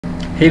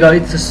Hey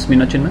guys, this is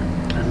Meena Chinmay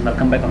and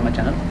welcome back on my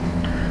channel.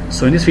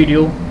 So in this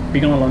video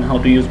we're going to learn how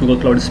to use Google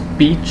Cloud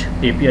Speech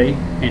API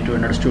into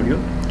Android Studio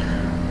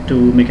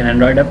to make an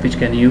Android app which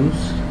can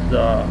use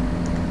the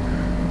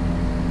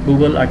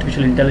Google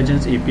Artificial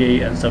Intelligence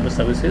API and server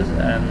services,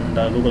 and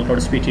the Google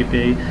Cloud Speech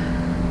API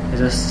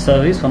is a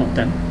service, one of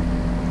them.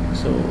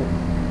 So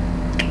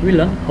we'll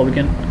learn how we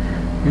can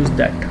use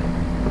that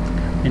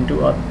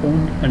into our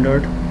own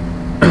Android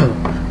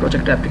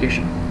project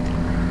application.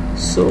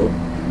 So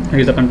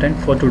here's the content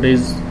for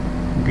today's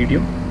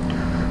video.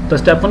 The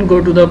step 1,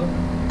 go to the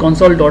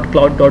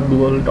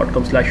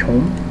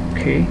console.cloud.google.com/home.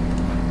 okay,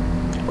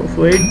 go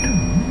for it.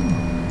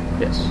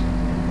 Yes,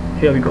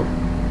 here we go.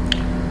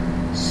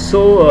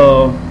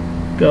 So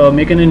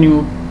making a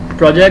new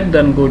project,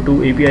 then go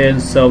to API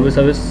and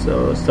services,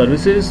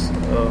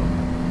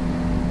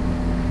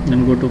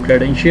 then go to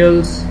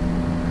credentials.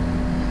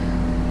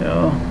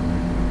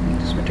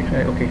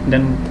 Okay,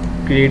 then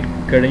create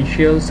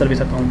credentials, service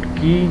account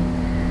key,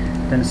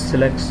 then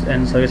select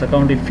and service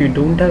account. If you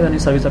don't have any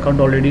service account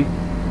already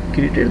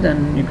created,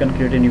 then you can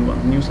create a new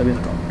one, new service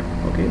account.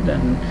 Okay,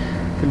 then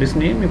for this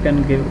name you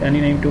can give any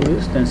name to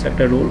this, then select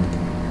a role.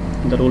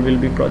 The role will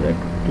be project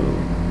to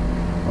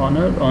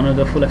honor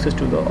the full access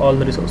to all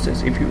the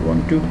resources. If you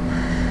want to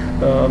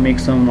make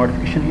some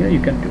modification here, you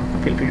can do,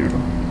 feel free to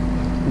do.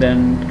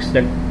 Then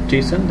select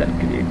JSON, then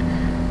create.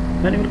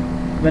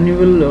 When you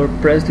will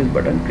press this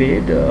button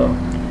create,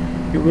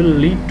 you will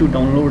need to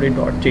download a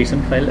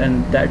 .json file,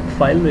 and that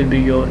file will be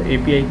your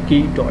API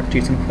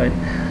key.json file,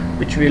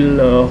 which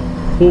will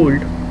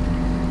hold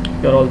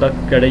all the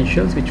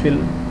credentials which you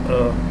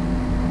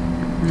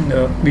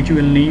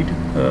will need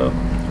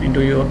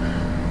into your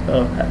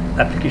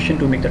application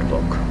to make that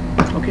work.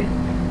 Okay,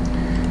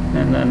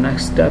 and the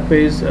next step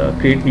is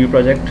create new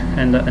project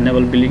and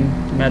enable billing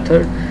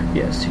method.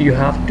 Yes, you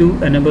have to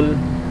enable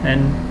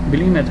an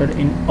billing method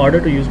in order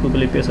to use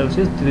Google API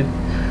services.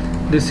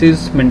 This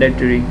is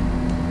mandatory.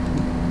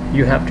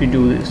 You have to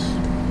do this.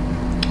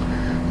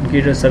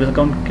 Create a service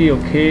account key.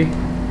 Okay,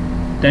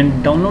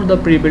 then download the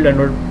pre-built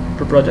Android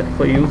project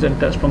for use and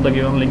test from the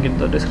given link in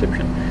the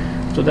description.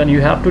 So then you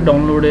have to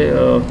download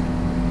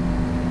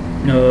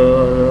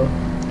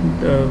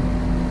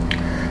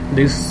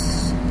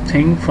this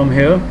thing from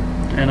here,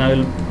 and I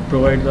will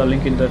provide the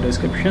link in the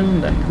description.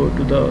 Then go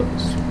to the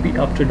speed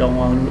after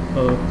download,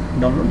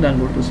 then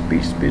go to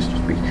speech,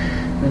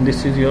 and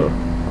this is your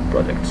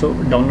project. So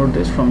download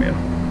this from here.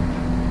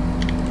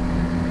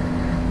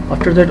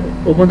 After that,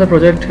 open the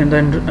project in the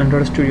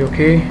Android Studio.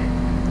 Okay,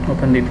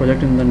 open the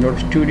project in the Android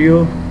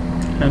Studio,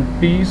 and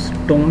please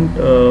don't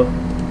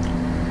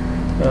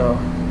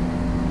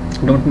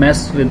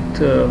mess with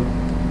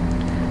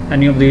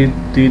any of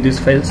these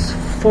files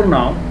for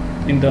now.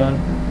 In the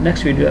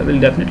next video I will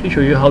definitely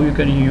show you how you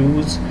can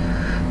use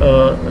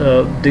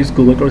this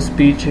Google Cloud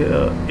Speech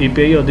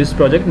API or this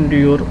project into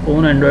your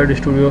own Android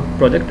Studio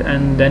project,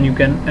 and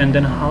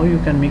then how you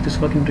can make this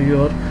work into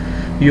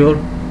your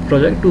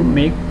project to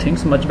make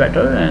things much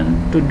better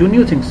and to do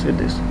new things with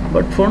this.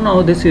 But for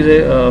now, this is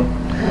a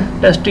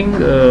testing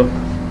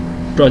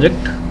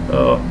project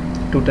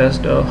to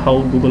test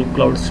how Google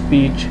Cloud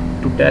Speech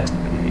to Text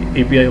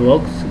API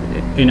works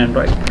in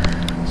Android.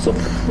 So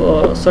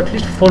at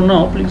least for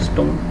now, please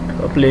don't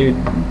play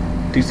with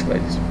these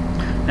files.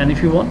 And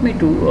if you want me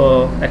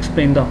to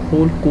explain the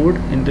whole code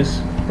in this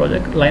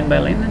project line by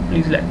line, then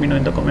please let me know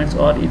in the comments.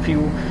 Or if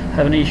you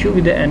have an issue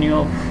with any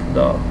of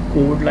the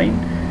code line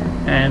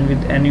and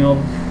with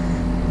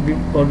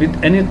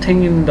with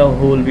anything in the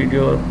whole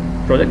video or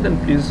project, then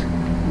please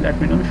let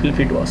me know. Feel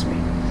free to ask me.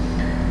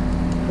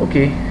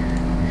 Okay,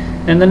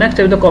 and the next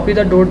step is to copy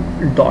the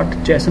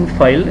 .json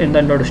file in the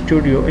Android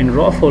Studio in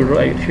raw folder.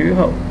 I will show you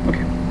how.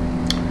 Okay,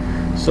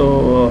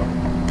 so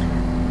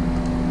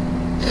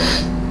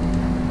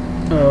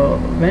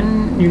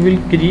when you will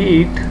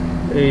create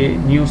a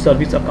new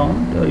service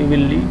account, you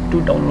will need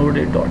to download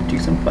a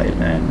 .json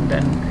file, and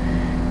then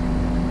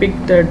pick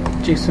that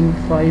JSON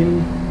file.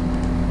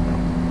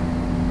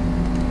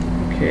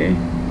 Okay,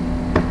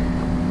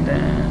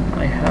 then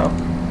I have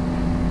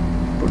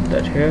put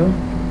that here.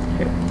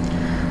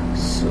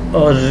 So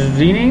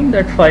rename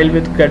that file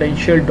with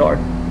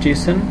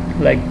credential.json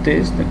like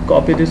this. Then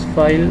copy this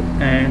file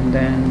and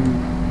then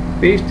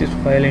paste this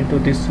file into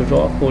this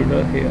raw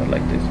folder here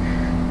like this.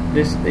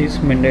 This is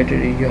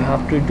mandatory. You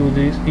have to do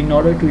this in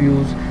order to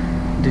use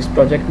this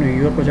project,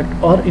 your project,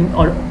 or in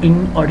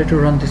order to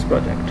run this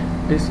project.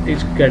 This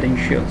is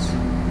credentials.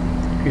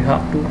 You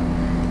have to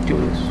do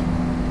this.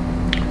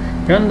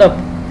 Run the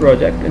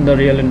project in the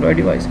real Android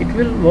device. It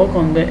will work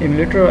on the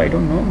emulator, I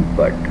don't know,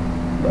 but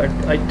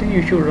I think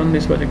you should run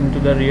this project into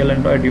the real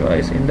Android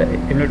device. In the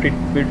emulator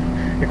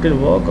it will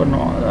work or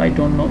not, I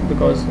don't know,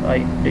 because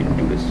I didn't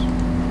do this.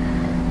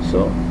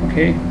 So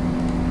okay,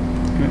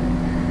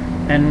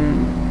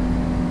 and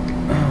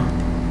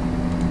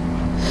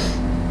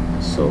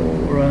so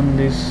run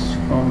this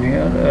from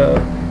here.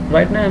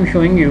 Right now I'm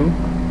showing you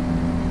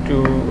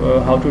to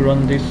how to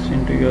run this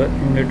into your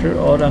emulator,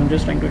 or I'm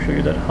just trying to show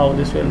you that how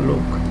this will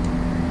look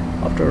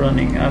after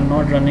running. I'm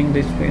not running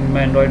this in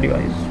my Android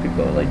device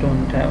because I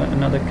don't have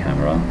another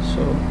camera,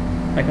 so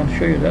I can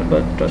show you that,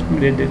 but trust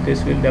me,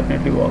 this will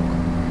definitely work,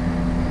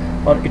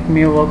 or it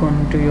may work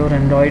onto your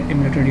Android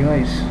emulator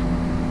device.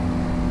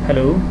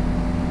 Hello.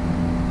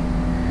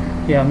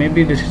 Yeah,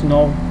 maybe this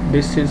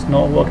is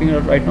not working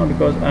right now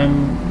because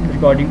I'm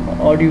recording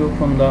audio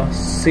from the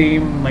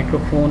same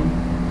microphone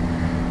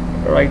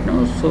right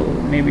now, so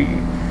maybe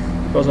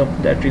because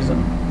of that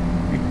reason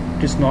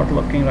it is not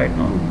working right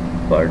now.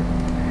 But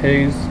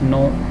here is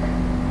no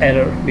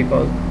error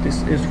because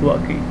this is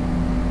working.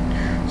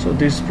 So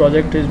this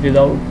project is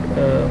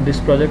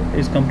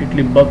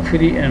completely bug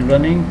free and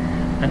running,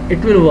 and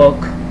it will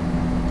work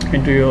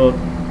into your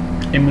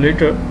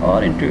emulator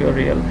or into your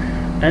real.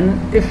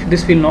 And if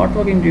this will not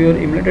work into your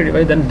emulator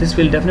device, then this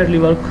will definitely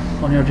work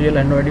on your real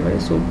Android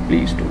device. So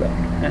please do that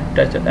and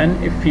test it.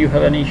 And if you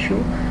have any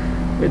issue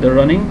with the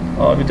running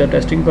or with the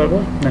testing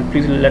purpose, then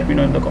please let me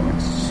know in the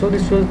comments. So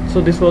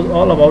this was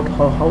all about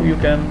how you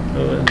can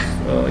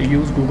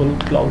use Google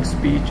Cloud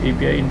Speech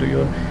API into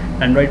your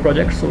Android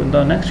project. So in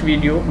the next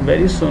video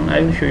very soon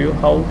I will show you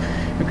how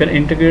you can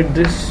integrate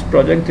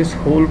this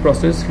whole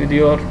process with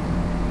your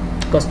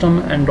custom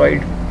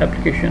Android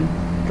application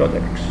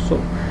project.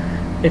 So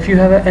if you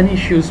have any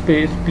issues,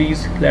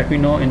 please let me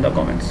know in the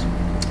comments.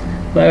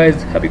 Bye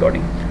guys, happy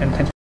coding and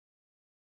thanks for